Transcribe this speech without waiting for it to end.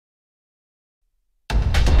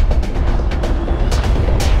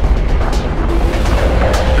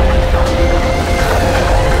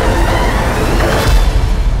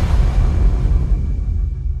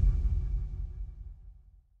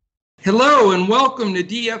Hello and welcome to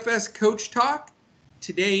DFS Coach Talk.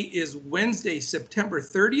 Today is Wednesday, September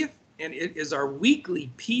 30th, and it is our weekly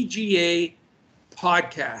PGA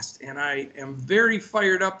podcast. And I am very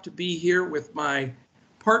fired up to be here with my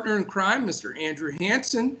partner in crime, Mr. Andrew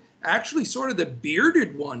Hansen. Actually, sort of the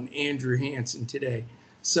bearded one, Andrew Hansen, today.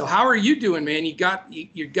 So how are you doing, man? You got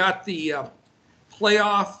the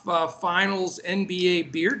playoff finals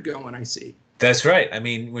NBA beard going, I see. That's right. I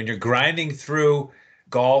mean, when you're grinding through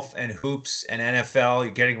golf and hoops and NFL,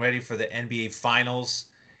 you're getting ready for the NBA finals.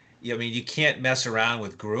 I mean, you can't mess around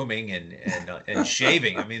with grooming and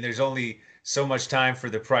shaving. I mean, there's only so much time for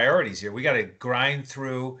the priorities here. We got to grind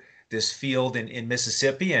through this field in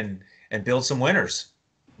Mississippi and build some winners.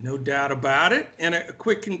 No doubt about it. And a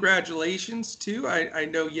quick congratulations, too. I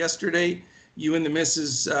know yesterday you and the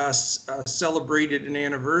missus celebrated an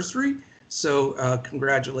anniversary. So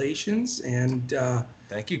congratulations. And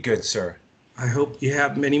thank you, good sir. I hope you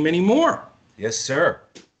have many, many more. Yes, sir.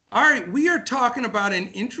 All right. We are talking about an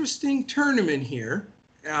interesting tournament here.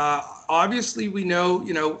 Obviously, we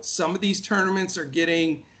know, some of these tournaments are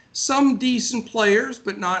getting some decent players,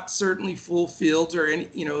 but not certainly full fields or any,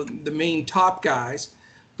 the main top guys.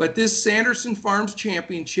 But this Sanderson Farms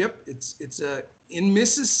Championship, it's in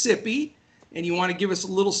Mississippi. And you want to give us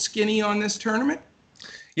a little skinny on this tournament?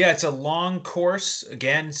 Yeah, it's a long course.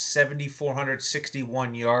 Again,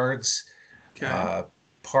 7,461 yards. Okay.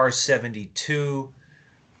 Par 72,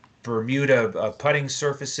 Bermuda putting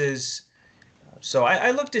surfaces. So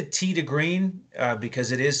I looked at tee to green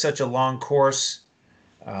because it is such a long course.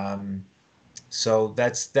 So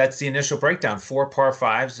that's the initial breakdown. 4 par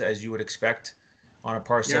 5s, as you would expect on a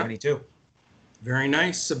par 72. Very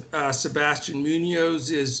nice. Sebastian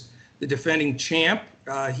Munoz is the defending champ.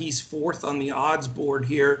 He's 4th on the odds board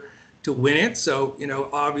here to win it. So,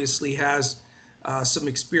 obviously has some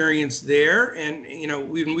experience there. And,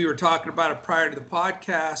 when we were talking about it prior to the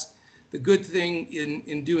podcast, the good thing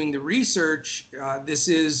in doing the research, this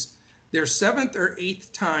is their 7th or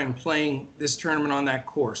 8th time playing this tournament on that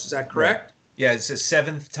course. Is that correct? Right. Yeah, it's the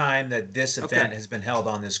 7th time that this event has been held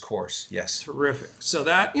on this course. Yes. Terrific. So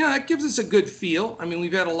that gives us a good feel. I mean,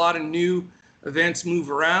 we've had a lot of new events move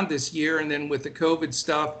around this year, and then with the COVID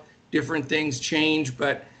stuff, different things change.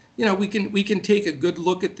 But we can take a good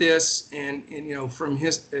look at this and from a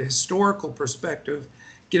historical perspective,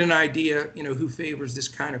 get an idea who favors this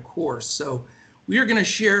kind of course. So we are going to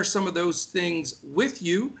share some of those things with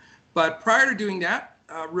you. But prior to doing that,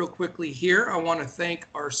 real quickly here, I want to thank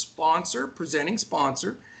our presenting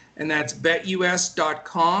sponsor, and that's betus.com.pa.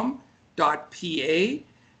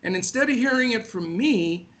 And instead of hearing it from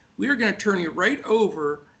me, we are going to turn you right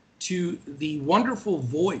over to the wonderful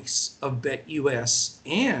voice of BetUS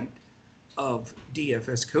and of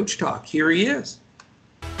DFS Coach Talk. Here he is.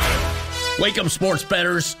 Wake up, sports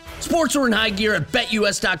bettors. Sports are in high gear at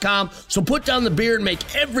BetUS.com, so put down the beer and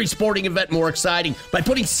make every sporting event more exciting by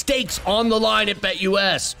putting stakes on the line at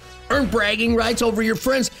BetUS. Earn bragging rights over your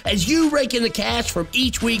friends as you rake in the cash from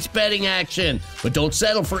each week's betting action. But don't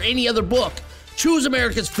settle for any other book. Choose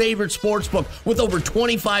America's favorite sportsbook with over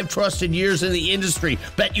 25 trusted years in the industry,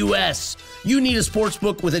 BetUS. You need a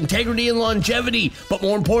sportsbook with integrity and longevity, but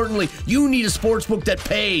more importantly, you need a sportsbook that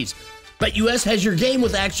pays. BetUS has your game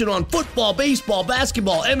with action on football, baseball,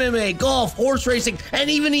 basketball, MMA, golf, horse racing, and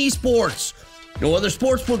even esports. No other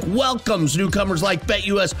sportsbook welcomes newcomers like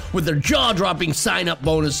BetUS with their jaw-dropping sign-up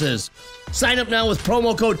bonuses. Sign up now with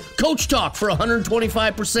promo code CoachTalk for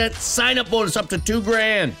 125% sign-up bonus up to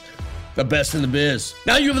 $2,000. The best in the biz.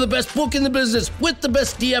 Now you have the best book in the business with the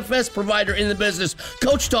best DFS provider in the business,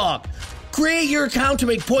 Coach Talk. Create your account to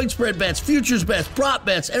make point spread bets, futures bets, prop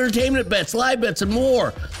bets, entertainment bets, live bets, and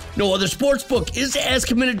more. No other sportsbook is as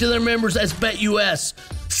committed to their members as BetUS.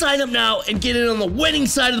 Sign up now and get in on the winning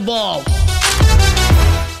side of the ball.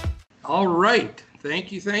 All right.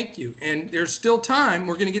 Thank you. And there's still time.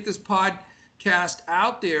 We're going to get this podcast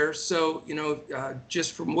out there. So,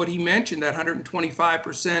 just from what he mentioned, that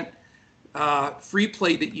 125% free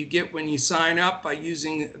play that you get when you sign up by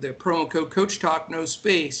using the promo code Coach Talk, no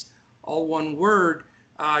space, all one word.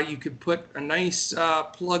 You could put a nice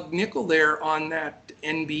plug nickel there on that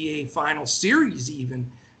NBA final series, even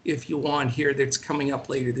if you want here, that's coming up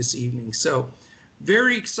later this evening. So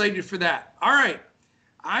very excited for that. All right.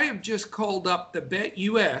 I have just called up the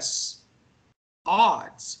BetUS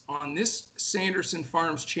odds on this Sanderson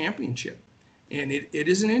Farms Championship, and it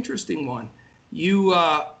is an interesting one. You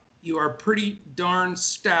are pretty darn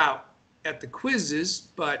stout at the quizzes,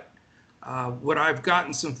 but what I've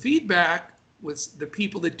gotten some feedback with the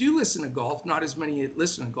people that do listen to golf, not as many that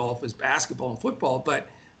listen to golf as basketball and football, but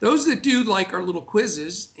those that do like our little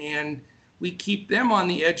quizzes and we keep them on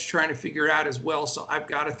the edge trying to figure it out as well. So I've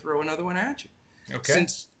got to throw another one at you. Okay.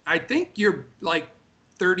 Since I think you're like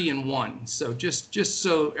 30-1, so just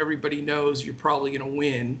so everybody knows, you're probably going to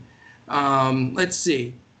win. Let's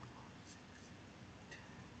see.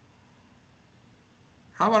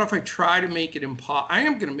 How about if I try to make it impossible? I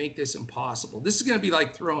am going to make this impossible. This is going to be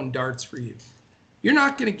like throwing darts for you. You're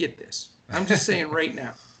not going to get this. I'm just saying right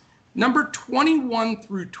now. Number 21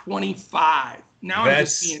 through 25. Now I'm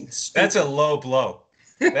just being stupid. That's a low blow.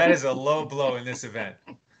 That is a low blow in this event.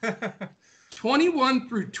 21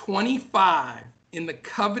 through 25 in the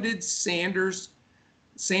coveted Sanderson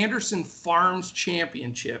Farms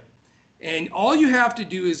Championship. And all you have to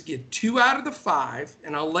do is get 2 out of the 5,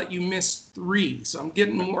 and I'll let you miss 3. So I'm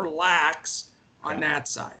getting more lax on that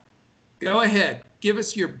side. Go ahead. Give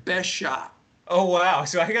us your best shot. Oh, wow.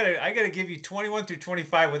 So I gotta give you 21 through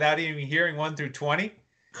 25 without even hearing 1 through 20?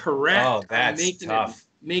 Correct. Oh, that's tough.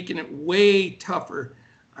 Making it way tougher.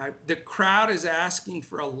 The crowd is asking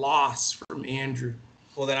for a loss from Andrew.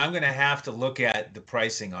 Well, then I'm going to have to look at the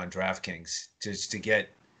pricing on DraftKings just to get.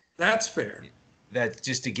 That's fair.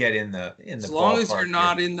 Just to get in the as long as you're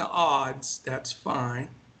not in the odds, that's fine.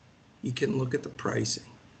 You can look at the pricing.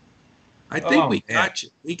 I think we got you.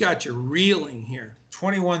 We got you reeling here.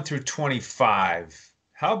 21 through 25.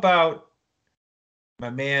 How about my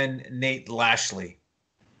man Nate Lashley?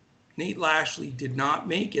 Nate Lashley did not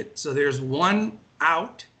make it, so there's 1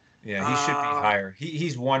 out. Yeah, he should be higher.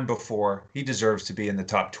 He's won before. He deserves to be in the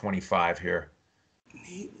top 25 here.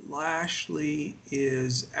 Nate Lashley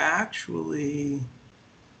is actually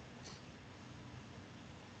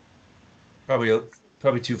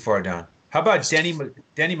probably too far down. How about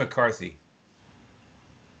Denny McCarthy?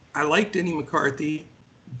 I like Denny McCarthy,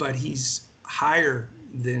 but he's higher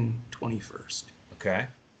than 21st. Okay.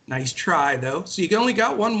 Nice try, though. So you only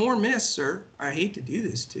got 1 more miss, sir. I hate to do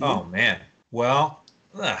this to you. Oh, man. Well,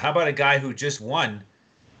 how about a guy who just won,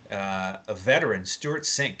 a veteran, Stuart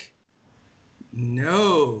Sink?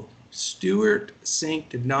 No. Stuart Sink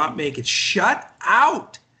did not make it. Shut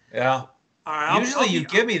out. Yeah. Usually you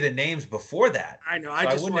give me the names before that. I know. So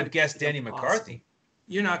I wouldn't have guessed Denny McCarthy.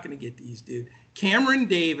 You're not going to get these, dude. Cameron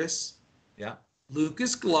Davis. Yeah.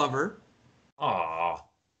 Lucas Glover. Aw.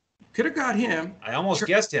 Could have got him. I almost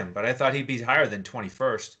guessed him, but I thought he'd be higher than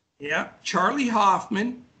 21st. Yeah. Charlie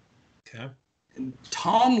Hoffman. Okay. And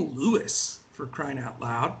Tom Lewis, for crying out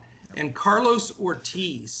loud. And Carlos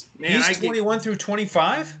Ortiz. Man, he's 21 through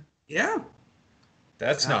 25? Yeah.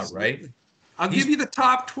 That's not right. I'll give you the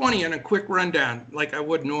top 20 on a quick rundown, like I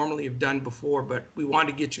would normally have done before, but we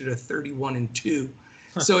wanted to get you to 31-2.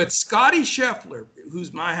 So it's Scotty Scheffler,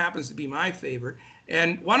 happens to be my favorite.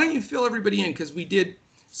 And why don't you fill everybody in, because we did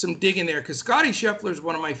some digging there, because Scotty Scheffler is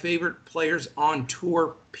one of my favorite players on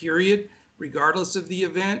tour, period, regardless of the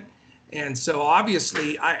event. And so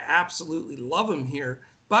obviously I absolutely love him here,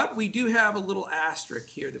 but we do have a little asterisk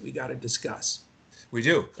here that we got to discuss. We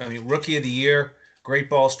do. I mean, rookie of the year, great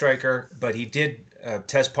ball striker, but he did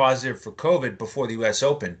test positive for COVID before the U.S.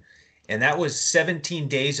 Open. And that was 17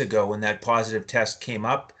 days ago when that positive test came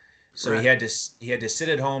up. So he had to sit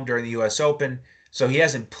at home during the U.S. Open. So he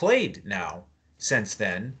hasn't played now since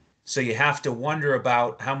then. So you have to wonder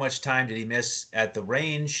about how much time did he miss at the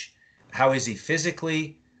range? How is he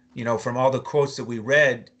physically? You know, from all the quotes that we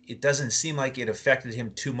read, it doesn't seem like it affected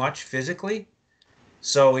him too much physically.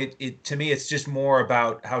 So it to me, it's just more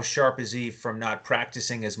about how sharp is he from not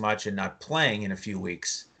practicing as much and not playing in a few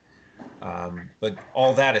weeks. But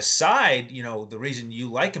all that aside, you know, the reason you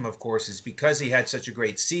like him, of course, is because he had such a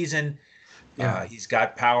great season. Yeah. He's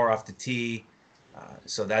got power off the tee.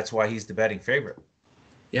 So that's why he's the betting favorite.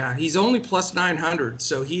 Yeah, he's only plus 900.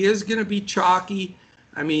 So he is going to be chalky.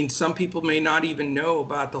 I mean, some people may not even know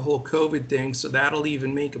about the whole COVID thing, so that'll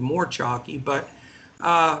even make him more chalky. But,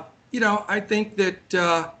 you know, I think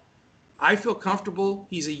that I feel comfortable.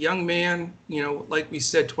 He's a young man, you know, like we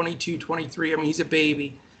said, 22, 23. I mean, he's a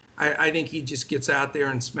baby. I think he just gets out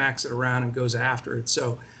there and smacks it around and goes after it.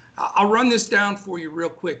 So I'll run this down for you real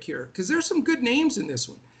quick here, because there's some good names in this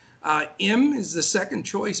one. M is the second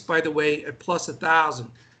choice, by the way, at plus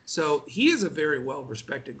 1,000. So he is a very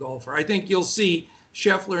well-respected golfer. I think you'll see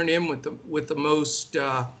Scheffler and M with the most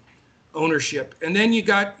ownership. And then you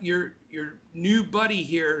got your new buddy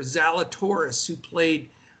here, Zalatoris, who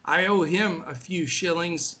played. I owe him a few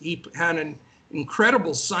shillings. He had an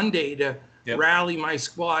incredible Sunday to rally my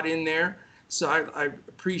squad in there. So I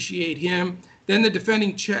appreciate him. Then the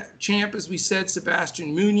defending champ, as we said,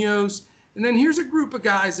 Sebastian Munoz. And then here's a group of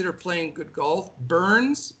guys that are playing good golf.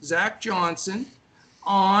 Burns, Zach Johnson,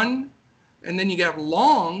 and then you got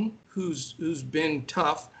Long, who's been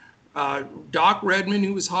tough. Doc Redman,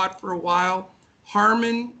 who was hot for a while,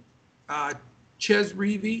 Harmon, Ches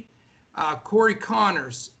Reavie, Corey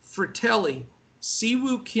Connors, Fratelli,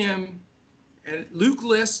 Siwoo Kim, and Luke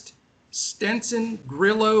List, Stenson,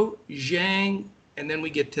 Grillo, Zhang, and then we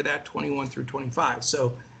get to that 21 through 25.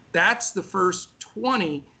 So that's the first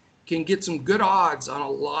 20. Can get some good odds on a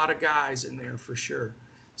lot of guys in there for sure.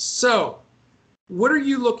 So what are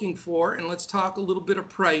you looking for? And let's talk a little bit of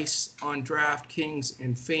price on DraftKings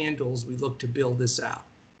and FanDuel as we look to build this out.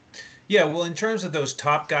 Yeah, well, in terms of those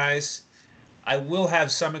top guys, I will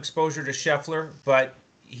have some exposure to Scheffler, but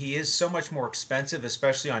he is so much more expensive,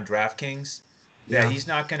 especially on DraftKings, that he's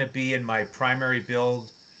not going to be in my primary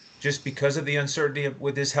build just because of the uncertainty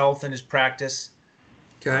with his health and his practice.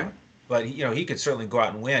 Okay. But, he could certainly go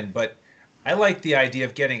out and win. But I like the idea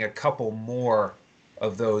of getting a couple more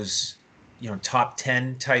of those, top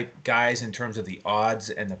 10 type guys in terms of the odds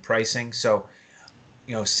and the pricing. So,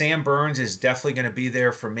 Sam Burns is definitely going to be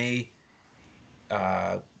there for me.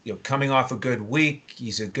 Coming off a good week,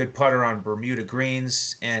 he's a good putter on Bermuda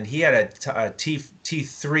greens, and he had a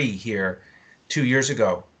T3 here 2 years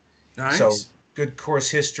ago. Nice. So good course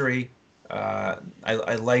history. I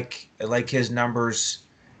like his numbers.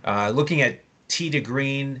 Looking at tee to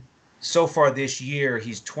green, so far this year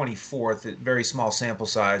he's 24th, a very small sample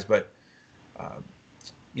size, but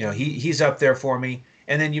he's up there for me.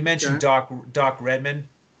 And then you mentioned Doc Redman.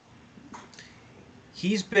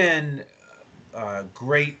 He's been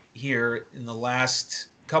great here in the last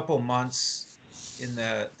couple months. In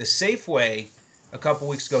the Safeway a couple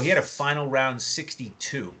weeks ago, he had a final round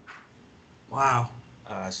 62. Wow.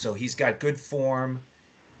 So he's got good form.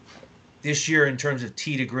 This year, in terms of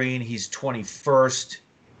tee to green, he's 21st.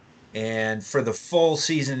 And for the full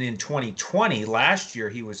season in 2020, last year,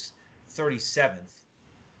 he was 37th.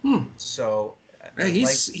 So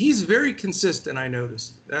he's very consistent, I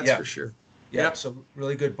noticed. That's for sure. Yeah, so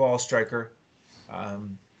really good ball striker. Why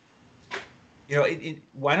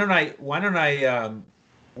don't I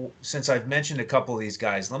since I've mentioned a couple of these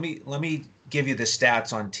guys, let me give you the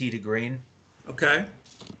stats on tee to green. Okay.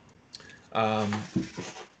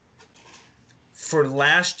 For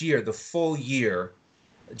last year, the full year,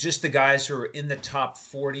 just the guys who are in the top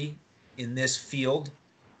 40 in this field,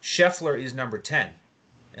 Scheffler is number 10.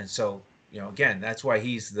 And so, again, that's why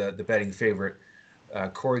he's the betting favorite.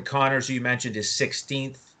 Corey Connors, who you mentioned, is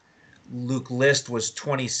 16th. Luke List was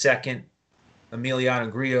 22nd.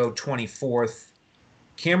 Emiliano Grillo, 24th.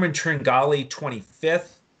 Cameron Tringali,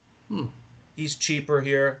 25th. He's cheaper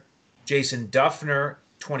here. Jason Duffner,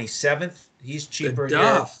 27th. He's cheaper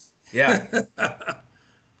here. Yeah.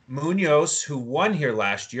 Munoz, who won here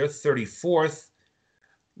last year, 34th.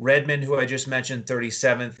 Redmond, who I just mentioned,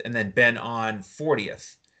 37th. And then Ben on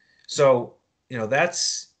 40th. So,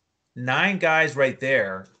 that's 9 guys right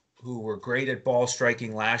there who were great at ball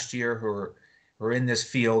striking last year, who are in this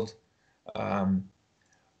field.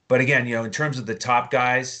 But again, in terms of the top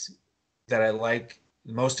guys that I like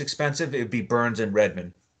most expensive, it'd be Burns and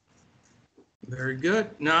Redmond. Very good.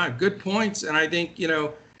 No, good points. And I think,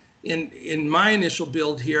 in my initial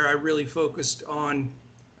build here, I really focused on,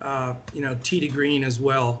 tee to green as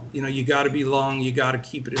well. You got to be long, you got to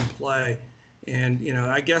keep it in play. And,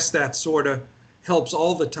 I guess that sort of helps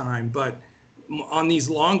all the time. But on these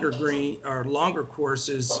longer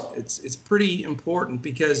courses, it's pretty important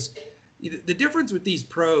because the difference with these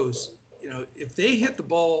pros, if they hit the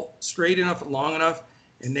ball straight enough and long enough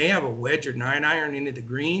and they have a wedge or 9-iron into the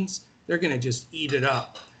greens, they're going to just eat it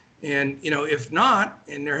up. And, if not,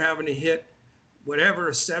 and they're having to hit whatever,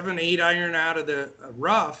 a 7-8-iron out of the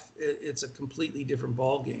rough, it's a completely different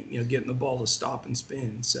ball game, getting the ball to stop and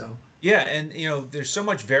spin. So, yeah. And, there's so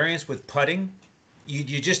much variance with putting.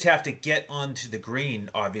 You just have to get onto the green,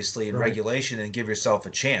 obviously, in regulation and give yourself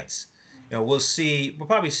a chance. We'll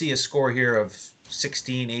probably see a score here of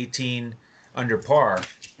 16, 18 under par.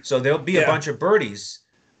 So there'll be a bunch of birdies,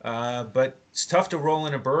 but it's tough to roll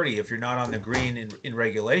in a birdie if you're not on the green in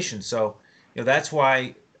regulation. So, that's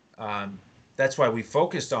why we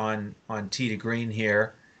focused on tee to green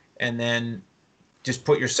here, and then just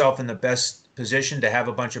put yourself in the best position to have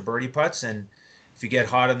a bunch of birdie putts. And if you get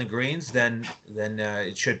hot on the greens, then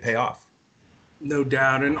it should pay off. No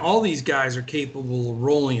doubt. And all these guys are capable of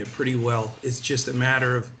rolling it pretty well. It's just a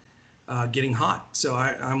matter of getting hot. So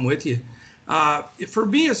I'm with you. For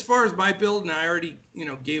me, as far as my build, and I already,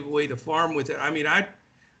 gave away the farm with it. I mean,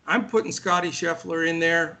 I'm putting Scotty Scheffler in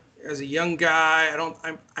there as a young guy.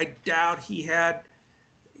 I doubt he had,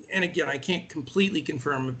 and again, I can't completely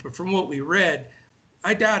confirm it, but from what we read,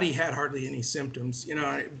 I doubt he had hardly any symptoms, and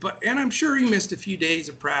I'm sure he missed a few days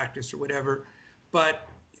of practice or whatever, but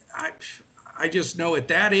I just know at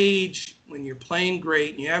that age, when you're playing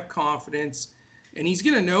great and you have confidence, and he's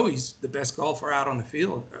going to know he's the best golfer out on the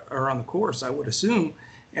field or on the course, I would assume.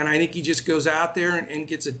 And I think he just goes out there and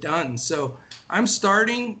gets it done. So I'm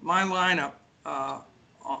starting my lineup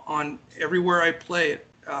on everywhere I play it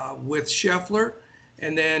with Scheffler,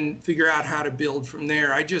 and then figure out how to build from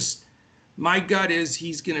there. My gut is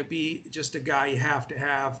he's going to be just a guy you have to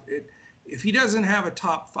have. If he doesn't have a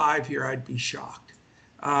top 5 here, I'd be shocked.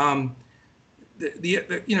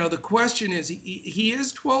 The question is he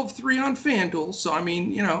is 12-3 on FanDuel, so I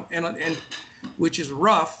mean, and which is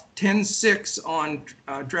rough, 10-6 on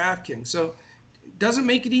DraftKings. So it doesn't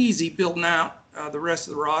make it easy building out the rest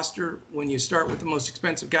of the roster when you start with the most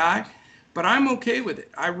expensive guy, but I'm okay with it.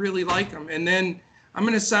 I really like him. And then I'm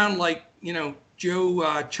going to sound like,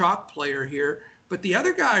 Joe Chalk player here, but the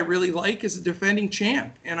other guy I really like is a defending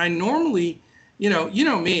champ. And I normally,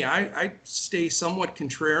 me, I stay somewhat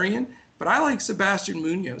contrarian, but I like Sebastian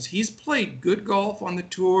Munoz. He's played good golf on the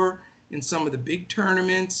tour in some of the big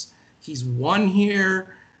tournaments. He's won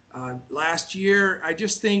here last year. I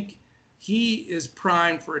just think he is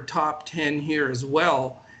primed for a top 10 here as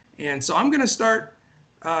well. And so I'm going to start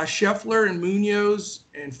Scheffler and Munoz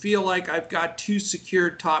and feel like I've got 2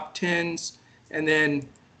 secured top 10s. And then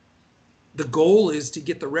the goal is to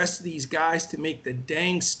get the rest of these guys to make the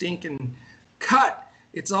dang stinking cut.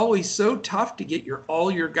 It's always so tough to get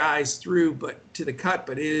all your guys through to the cut,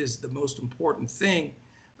 but it is the most important thing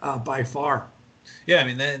by far. Yeah, I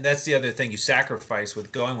mean, that's the other thing you sacrifice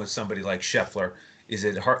with going with somebody like Scheffler is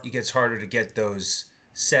it gets harder to get those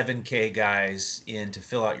 7K guys in to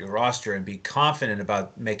fill out your roster and be confident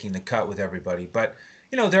about making the cut with everybody. But,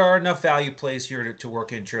 there are enough value plays here to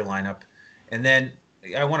work into your lineup. And then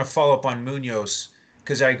I want to follow up on Munoz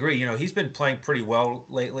because I agree, he's been playing pretty well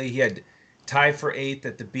lately. He had tied for 8th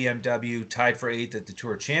at the BMW, tied for 8th at the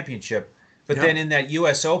Tour Championship. But then in that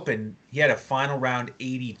U.S. Open, he had a final round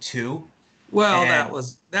 82. Well,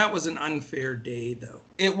 that was an unfair day, though.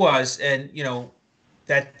 It was, and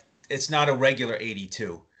that it's not a regular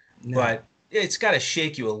 82, but it's got to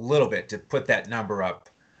shake you a little bit to put that number up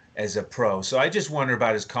as a pro. So I just wonder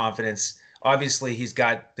about his confidence. Obviously, he's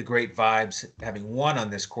got the great vibes having won on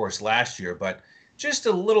this course last year, but just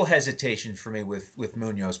a little hesitation for me with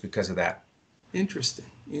Munoz because of that. Interesting.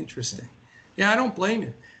 Yeah, I don't blame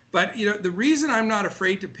you. But, the reason I'm not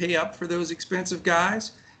afraid to pay up for those expensive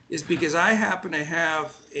guys is because I happen to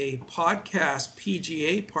have a podcast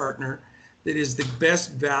PGA partner that is the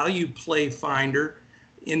best value play finder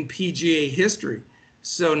in PGA history.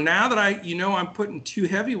 So now that I'm putting 2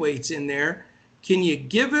 heavyweights in there, can you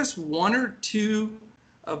give us 1 or 2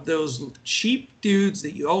 of those cheap dudes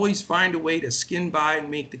that you always find a way to skin by and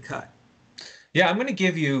make the cut? Yeah,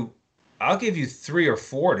 I'll give you 3 or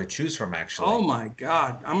 4 to choose from, actually. Oh my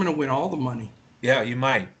God, I'm going to win all the money. Yeah, you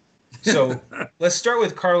might. So let's start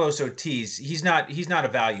with Carlos Ortiz. He's not a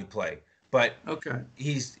value play, but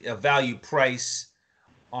he's a value price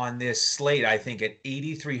on this slate, I think, at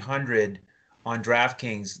 8,300 on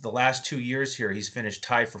DraftKings. The last 2 years here, he's finished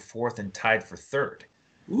tied for 4th and tied for 3rd.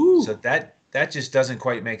 Ooh. So that just doesn't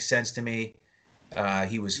quite make sense to me.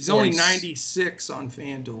 He's only 96 on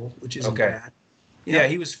FanDuel, which isn't bad. Yeah,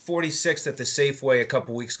 he was 46th at the Safeway a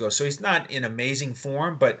couple weeks ago. So he's not in amazing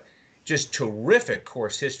form, but just terrific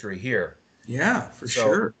course history here. Yeah, for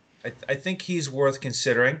sure. I think he's worth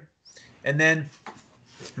considering. And then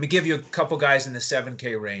let me give you a couple guys in the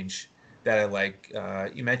 7K range that I like.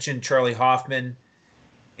 You mentioned Charlie Hoffman,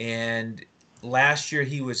 and last year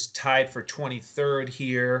he was tied for 23rd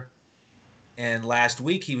here, and last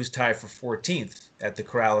week he was tied for 14th at the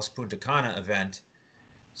Corrales Punta Cana event.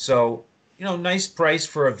 So, nice price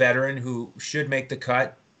for a veteran who should make the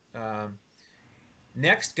cut.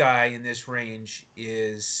 Next guy in this range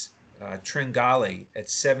is Tringali at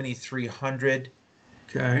 7,300.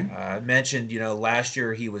 Okay. Mentioned, last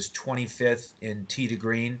year he was 25th in tee to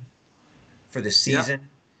green for the season. Yep.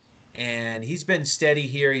 And he's been steady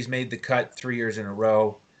here. He's made the cut 3 years in a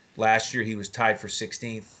row. Last year he was tied for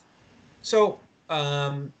 16th. So,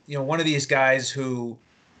 one of these guys who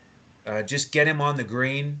just get him on the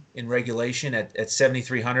green in regulation at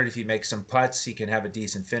 7,300. If he makes some putts, he can have a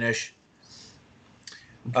decent finish.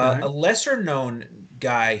 Okay. A lesser-known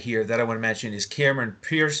guy here that I want to mention is Cameron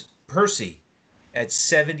Percy at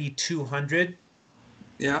 7,200.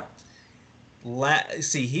 Yeah.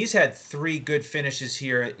 See, he's had 3 good finishes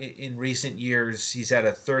here in recent years. He's had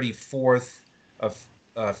a 34th, a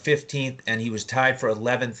 15th, and he was tied for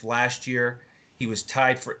 11th last year. He was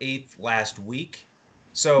tied for 8th last week.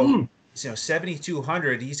 So,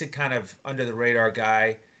 7,200, he's a kind of under-the-radar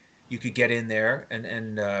guy. You could get in there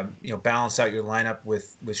and balance out your lineup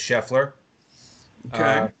with Scheffler.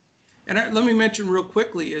 Okay. And let me mention real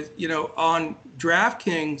quickly, on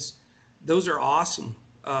DraftKings, those are awesome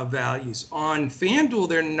values. On FanDuel,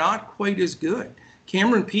 they're not quite as good.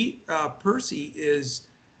 Cameron Percy is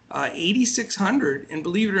 8,600, and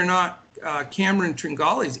believe it or not, Cameron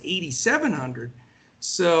Tringale is 8,700.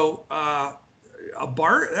 So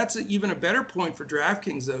that's even a better point for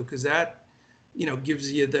DraftKings, though, because that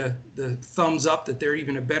gives you the thumbs up that they're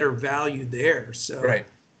even a better value there. So right.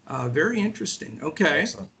 Very interesting. Okay.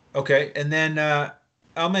 Excellent. Okay, and then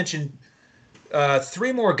I'll mention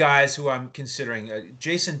 3 more guys who I'm considering.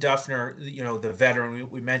 Jason Duffner, the veteran,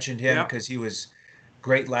 we mentioned him because he was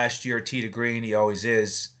great last year, tee to green. He always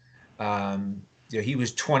is. He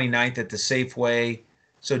was 29th at the Safeway,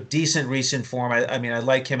 so decent recent form. I mean, I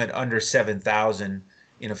like him at under 7,000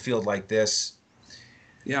 in a field like this.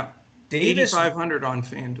 Yeah, Davis 8,500 on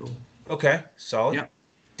FanDuel. Okay, solid. Yeah.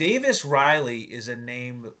 Davis Riley is a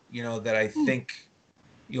name that I think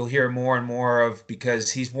you'll hear more and more of because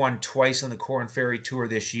he's won twice on the Corn Ferry Tour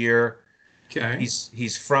this year. Okay.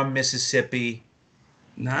 He's from Mississippi.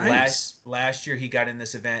 Nice. Last year he got in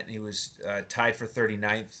this event and he was tied for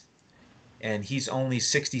 39th, and he's only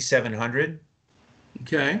 6,700.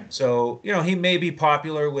 Okay. So he may be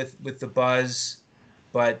popular with the buzz,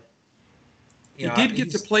 but he did get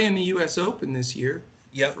to play in the U.S. Open this year.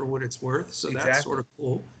 Yep. For what it's worth, so Exactly. That's sort of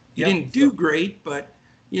cool. He didn't do great, but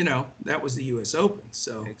that was the U.S. Open.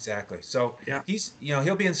 So exactly. So yeah,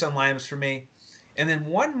 he'll be in some lineups for me, and then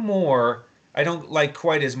one more I don't like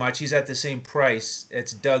quite as much. He's at the same price.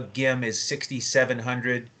 It's Doug Gim is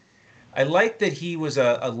 6,700. I like that he was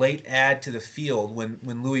a late add to the field when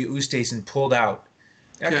Louis Oosthuizen pulled out.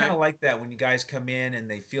 I kind of like that when you guys come in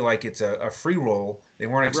and they feel like it's a free roll. They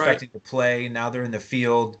weren't expecting to play. Now they're in the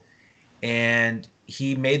field, and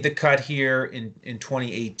he made the cut here in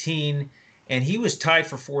 2018, and he was tied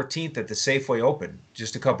for 14th at the Safeway Open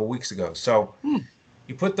just a couple weeks ago. So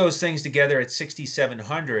you put those things together at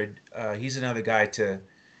 6,700. He's another guy to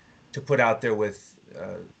put out there with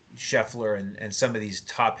Scheffler and some of these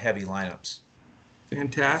top-heavy lineups.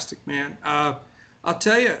 Fantastic, man. I'll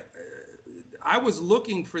tell you, I was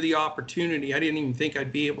looking for the opportunity. I didn't even think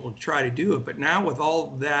I'd be able to try to do it, but now with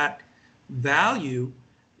all that value,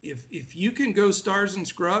 if you can go stars and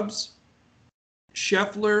scrubs,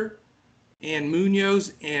 Scheffler and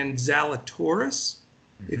Munoz and Zalatoris,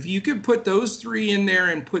 if you could put those 3 in there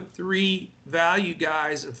and put 3 value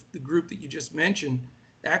guys of the group that you just mentioned,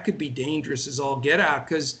 that could be dangerous as all get out.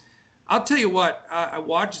 Because I'll tell you what, I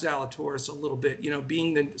watched Zalatoris a little bit,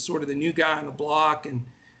 being the sort of the new guy on the block and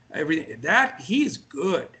everything. That he's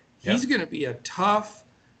good. Yep. He's going to be a tough,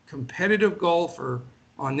 competitive golfer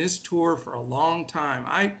on this tour for a long time.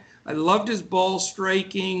 I loved his ball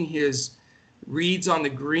striking, his reads on the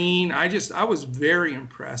green. I was very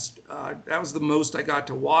impressed. That was the most I got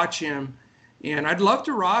to watch him, and I'd love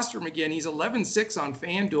to roster him again. He's 11-6 on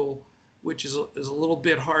FanDuel, which is a little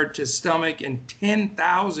bit hard to stomach, and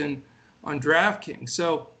 10,000 on DraftKings.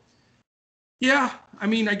 So, yeah, I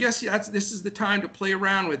mean, I guess this is the time to play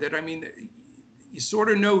around with it. I mean, you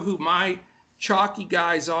sort of know who my chalky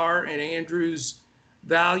guys are and Andrew's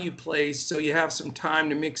value plays, so you have some time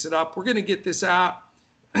to mix it up. We're going to get this out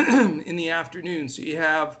in the afternoon, so you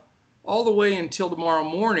have all the way until tomorrow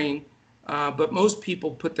morning, but most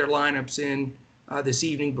people put their lineups in this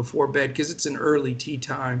evening before bed because it's an early tee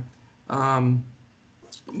time.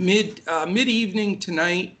 Mid-evening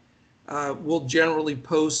tonight, we'll generally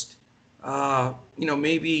post,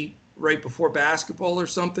 maybe right before basketball or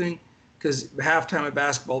something, because halftime of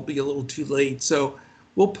basketball will be a little too late. So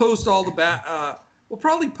we'll post all the we'll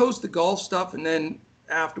probably post the golf stuff and then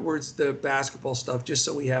afterwards the basketball stuff, just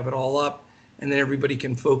so we have it all up and then everybody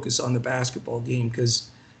can focus on the basketball game, because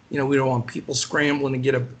we don't want people scrambling to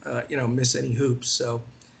get miss any hoops. So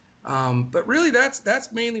but really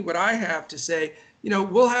that's mainly what I have to say.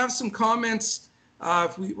 We'll have some comments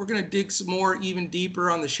if we're going to dig some more even deeper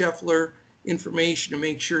on the Scheffler information to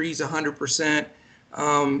make sure he's 100%.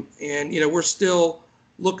 And we're still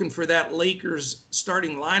looking for that Lakers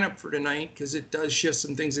starting lineup for tonight, because it does shift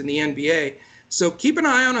some things in the NBA. So keep an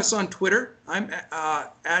eye on us on Twitter. I'm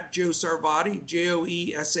at Joe Sarvadi,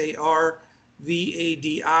 JoeSarvadi.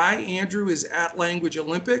 Andrew is at Language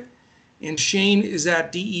Olympic, and Shane is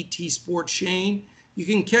at DET Sports Shane. You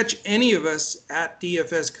can catch any of us at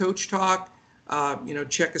DFS Coach Talk.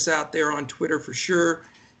 Check us out there on Twitter for sure.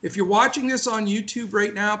 If you're watching this on YouTube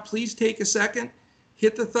right now, please take a second,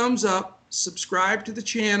 hit the thumbs up, subscribe to the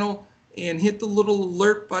channel, and hit the little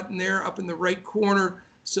alert button there up in the right corner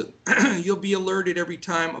so you'll be alerted every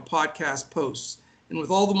time a podcast posts. And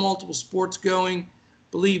with all the multiple sports going,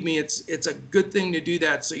 believe me, it's a good thing to do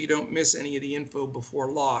that so you don't miss any of the info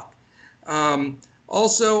before lock.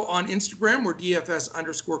 Also on Instagram, we're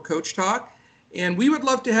DFS_Coach Talk, and we would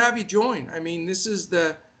love to have you join. I mean, this is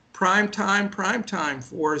the prime time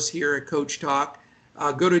for us here at Coach Talk.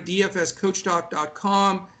 Go to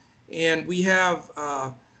dfscoachtalk.com, and we have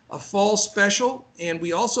a fall special, and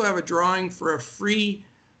we also have a drawing for a free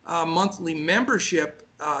monthly membership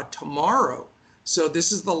tomorrow. So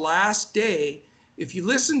this is the last day. If you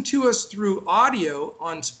listen to us through audio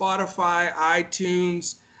on Spotify,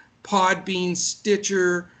 iTunes, Podbean,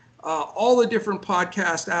 Stitcher, all the different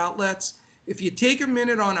podcast outlets, if you take a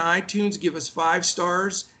minute on iTunes, give us 5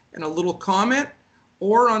 stars and a little comment,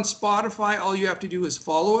 or on Spotify, all you have to do is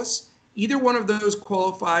follow us. Either one of those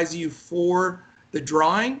qualifies you for the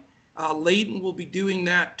drawing. Layton will be doing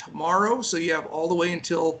that tomorrow, so you have all the way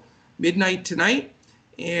until midnight tonight.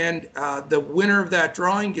 And the winner of that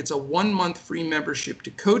drawing gets a 1-month free membership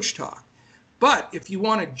to Coach Talk. But if you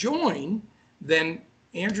want to join, then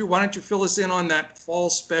Andrew, why don't you fill us in on that fall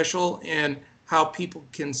special and how people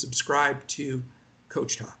can subscribe to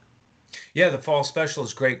Coach Talk? Yeah, the fall special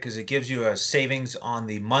is great because it gives you a savings on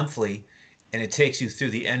the monthly, and it takes you through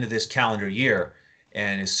the end of this calendar year.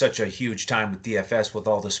 And it's such a huge time with DFS with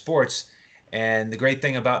all the sports. And the great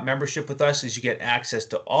thing about membership with us is you get access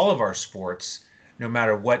to all of our sports, no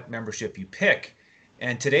matter what membership you pick.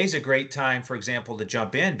 And today's a great time, for example, to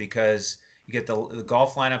jump in because you get the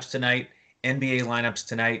golf lineups tonight, NBA lineups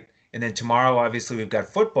tonight, and then tomorrow, obviously, we've got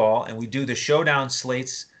football, and we do the showdown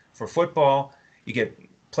slates for football. You get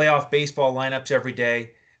playoff baseball lineups every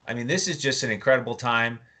day. I mean, this is just an incredible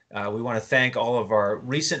time. We want to thank all of our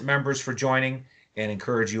recent members for joining and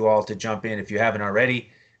encourage you all to jump in if you haven't already.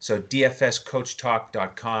 So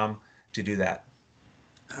dfscoachtalk.com to do that.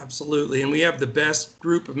 Absolutely. And we have the best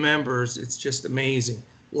group of members. It's just amazing.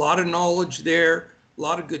 A lot of knowledge there, a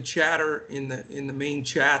lot of good chatter in the main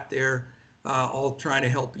chat there, all trying to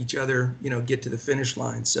help each other, get to the finish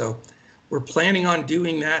line. So we're planning on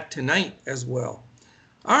doing that tonight as well.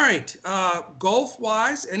 All right.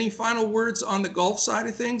 Golf-wise, any final words on the golf side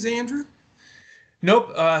of things, Andrew?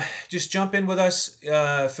 Nope. Just jump in with us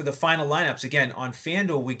for the final lineups. Again, on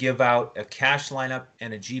FanDuel, we give out a cash lineup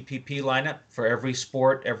and a GPP lineup for every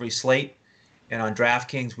sport, every slate. And on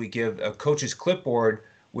DraftKings, we give a coach's clipboard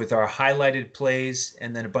with our highlighted plays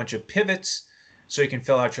and then a bunch of pivots so you can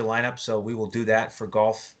fill out your lineup. So we will do that for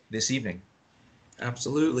golf this evening.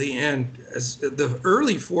 Absolutely. And as the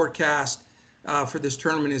early forecast for this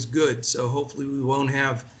tournament is good. So hopefully we won't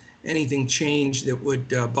have anything change that would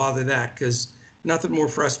bother that, because nothing more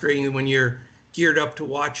frustrating than when you're geared up to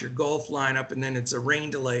watch your golf lineup and then it's a rain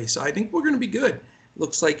delay. So I think we're going to be good.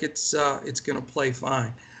 Looks like it's going to play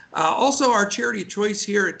fine. Also, our charity of choice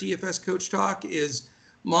here at DFS Coach Talk is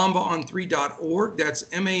mambaon3.org. That's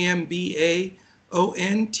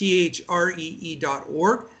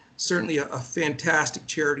MAMBAONTHREE.org. Certainly a fantastic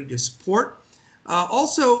charity to support.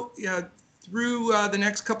 Also, through the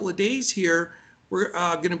next couple of days here, we're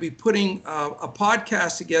going to be putting a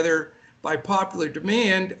podcast together by popular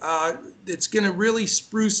demand. It's going to really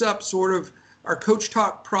spruce up sort of our Coach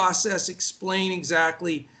Talk process, explain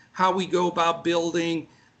exactly how we go about building,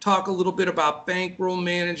 talk a little bit about bankroll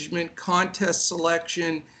management, contest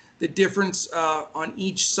selection, the difference on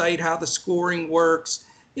each site, how the scoring works.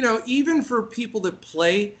 Even for people that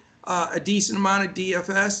play a decent amount of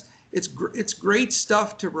DFS, it's great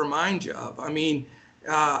stuff to remind you of. I mean,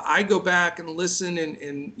 I go back and listen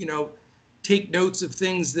and take notes of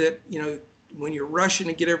things that, when you're rushing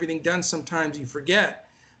to get everything done, sometimes you forget.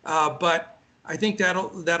 But I think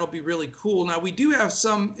that'll be really cool. Now, we do have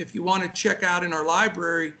some, if you want to check out in our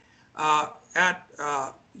library on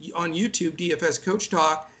YouTube, DFS Coach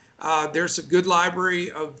Talk, there's a good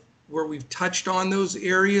library of where we've touched on those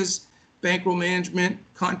areas, bankroll management,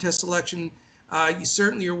 contest selection. You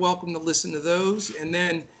certainly are welcome to listen to those. And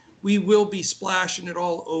then we will be splashing it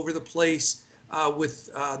all over the place with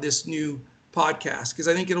this new podcast, because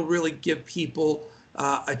I think it'll really give people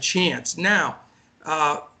a chance. Now,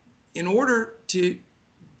 in order to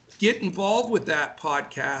get involved with that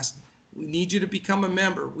podcast, we need you to become a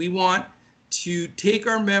member. We want to take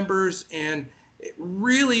our members and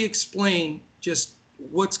really explain just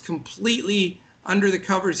what's completely under the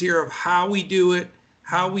covers here of how we do it,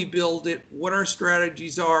 how we build it, what our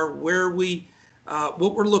strategies are,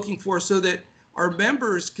 what we're looking for, so that our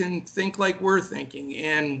members can think like we're thinking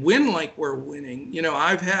and win like we're winning.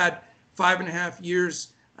 I've had 5.5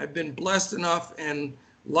 years. I've been blessed enough and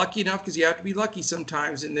lucky enough, because you have to be lucky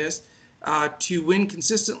sometimes in this, to win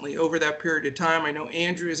consistently over that period of time. I know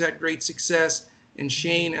Andrew has had great success, and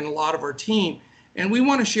Shane and a lot of our team. And we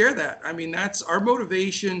want to share that. I mean, that's our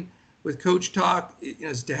motivation with Coach Talk,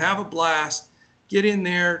 is to have a blast, get in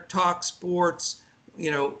there, talk sports,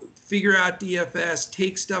 figure out DFS,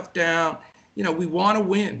 take stuff down. We want to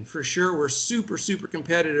win for sure. We're super, super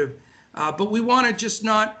competitive, but we want to just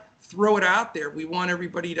not throw it out there. We want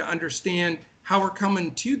everybody to understand how we're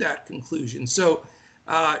coming to that conclusion. So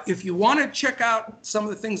if you want to check out some of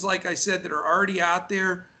the things, like I said, that are already out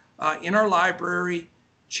there in our library,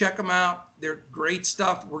 check them out. They're great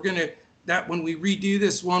stuff. When we redo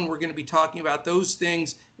this one, we're going to be talking about those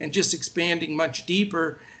things and just expanding much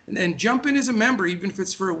deeper. And then jump in as a member, even if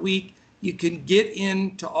it's for a week. You can get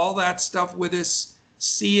into all that stuff with us,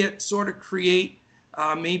 see it, sort of create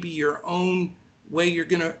maybe your own way you're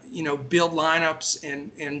going to, build lineups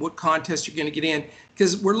and what contests you're going to get in.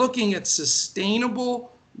 Because we're looking at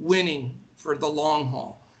sustainable winning for the long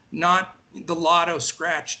haul, not the lotto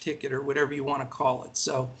scratch ticket or whatever you want to call it.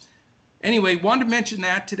 So anyway, wanted to mention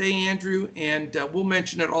that today, Andrew, and we'll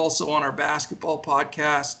mention it also on our basketball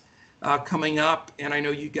podcast coming up. And I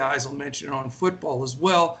know you guys will mention it on football as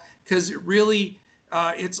well, because it really,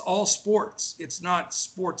 it's all sports. It's not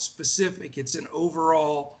sports specific. It's an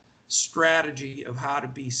overall strategy of how to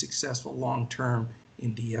be successful long-term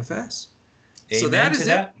in DFS. Amen so that is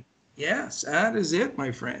that. it. Yes, that is it, my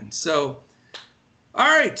friend. So, all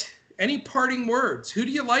right. Any parting words? Who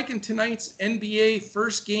do you like in tonight's NBA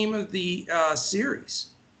first game of the series?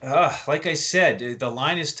 Like I said, the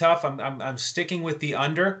line is tough. I'm sticking with the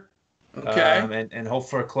under. Okay. And hope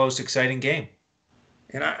for a close, exciting game.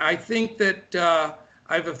 And I think that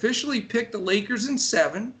I've officially picked the Lakers in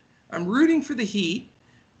 7. I'm rooting for the Heat,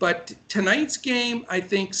 but tonight's game I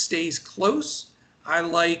think stays close. I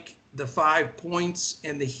like the 5 points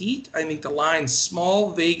and the Heat. I think the line's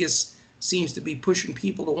small. Vegas seems to be pushing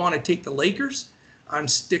people to want to take the Lakers. I'm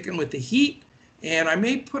sticking with the Heat, and I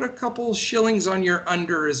may put a couple shillings on your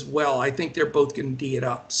under as well. I think they're both going to D it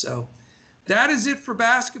up. So that is it for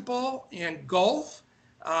basketball and golf.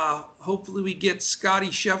 Hopefully we get Scotty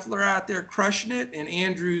Scheffler out there crushing it, and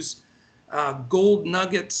Andrew's gold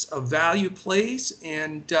nuggets of value plays.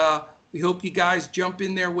 And we hope you guys jump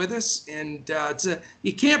in there with us. And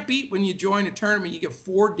you can't beat when you join a tournament. You get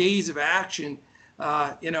 4 days of action.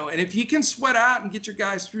 And if you can sweat out and get your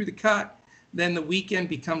guys through the cut, then the weekend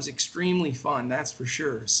becomes extremely fun. That's for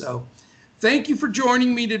sure. So thank you for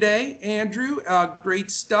joining me today, Andrew.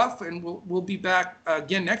 Great stuff. And we'll be back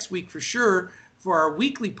again next week for sure for our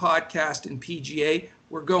weekly podcast in PGA.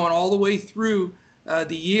 We're going all the way through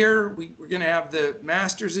the year. We're going to have the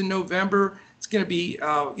Masters in November. It's going to be,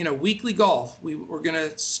 weekly golf. We're going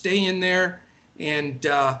to stay in there and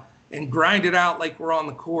grind it out like we're on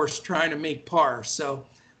the course trying to make par. So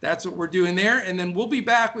that's what we're doing there. And then we'll be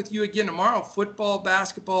back with you again tomorrow. Football,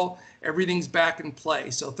 basketball, everything's back in play.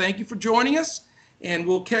 So thank you for joining us, and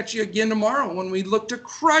we'll catch you again tomorrow when we look to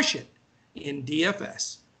crush it in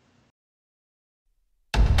DFS.